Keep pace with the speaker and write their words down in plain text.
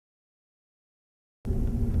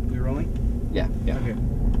Yeah, yeah. Okay.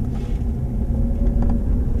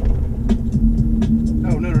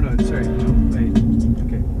 Oh, no, sorry. No, wait.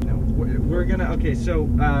 Okay, no. We're gonna, okay, so,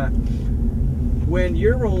 when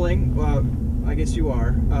you're rolling, I guess you are,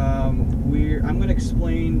 I'm gonna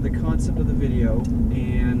explain the concept of the video,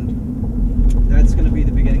 and that's gonna be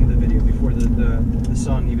the beginning of the video, before the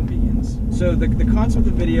song even begins. So the concept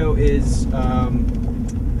of the video is,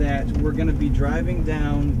 that we're gonna be driving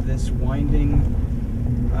down this winding,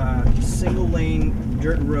 single lane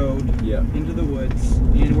dirt road into the woods,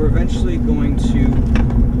 and we're eventually going to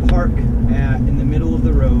park in the middle of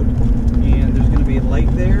the road, and there's going to be a light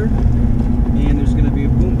there, and there's going to be a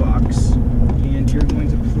boombox, and you're going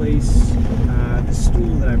to place the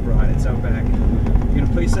stool that I brought. It's out back. You're going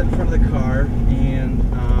to place that in front of the car and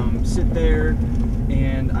sit there,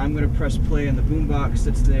 and I'm going to press play on the boombox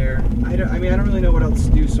that's there. I don't really know what else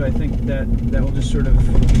to do, so I think that will just sort of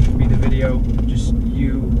be the video, just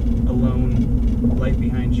you alone, light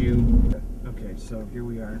behind you. Okay, so here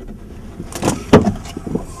we are.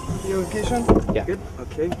 The location? Yeah. Good?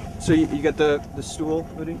 Okay. So you got the stool,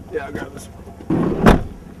 Woody? Yeah, I'll grab this.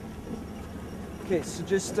 Okay, so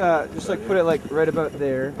just like put it like right about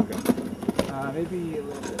there. Okay. Maybe a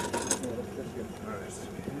little bit. Yeah, that's good. All right.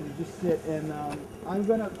 And you just sit, and I'm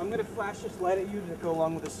gonna flash this light at you to go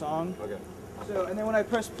along with the song. Okay. So, and then when I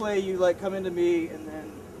press play, you like come into me and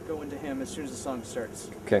then go into him as soon as the song starts.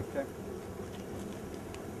 Okay. Okay.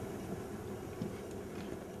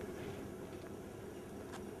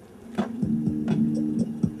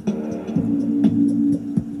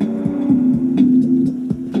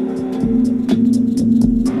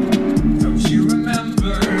 Don't you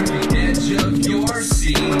remember the edge of your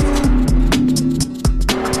seat?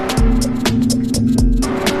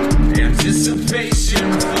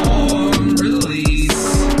 Anticipation for release.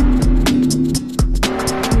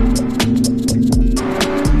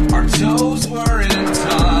 Our toes were in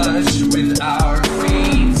touch with our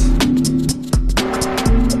feet.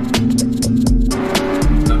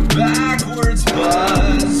 The backwards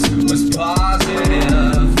buzz was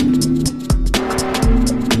positive.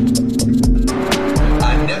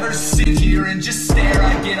 I'd never sit here and just stare.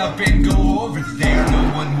 I'd get up and go over there.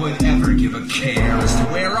 No one would ever give a care as to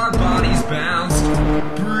where our bodies bounced.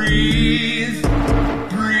 Breathe,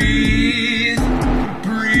 breathe,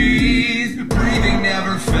 breathe. Breathing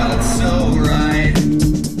never felt so right.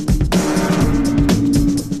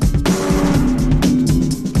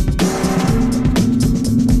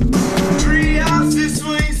 Treehouse this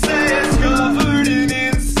swing says covered in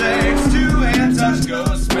insects. Two-hand touch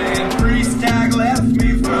ghost man. Freeze tag left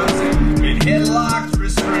me frozen in headlocked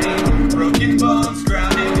restraint. Broken bones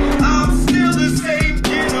grounded. I'm still the same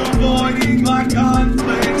kid avoiding my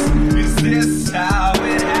conflicts. Is this how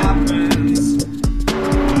it happens?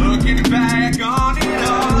 Looking back on it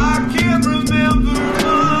all, I can't remember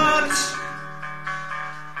much.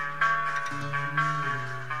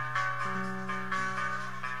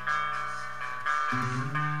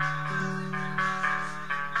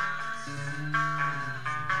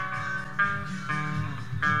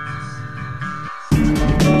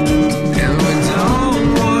 And we don't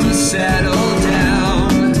wanna settle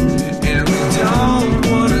down. And we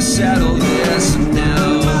don't wanna settle this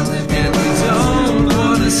now. And we don't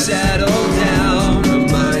wanna settle down.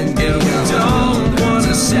 And we don't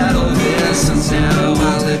wanna settle this now.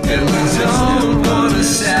 And we don't wanna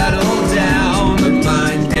settle down.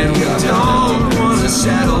 And we don't wanna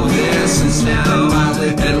settle this now.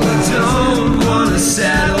 And we don't wanna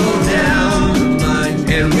settle down.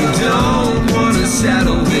 And we don't wanna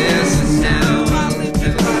settle this now. And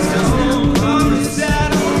we don't wanna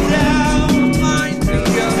settle down. And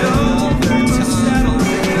we don't wanna settle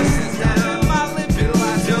this now. And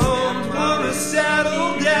we don't wanna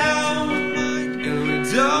settle down. And we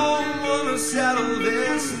don't wanna settle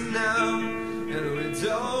this now. And we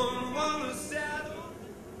don't wanna settle.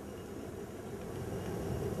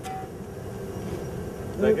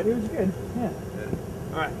 It was good. Yeah.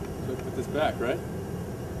 All right. So put this back, right?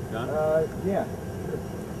 Done? Yeah. Sure.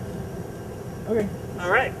 Okay.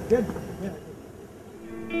 All right. Good.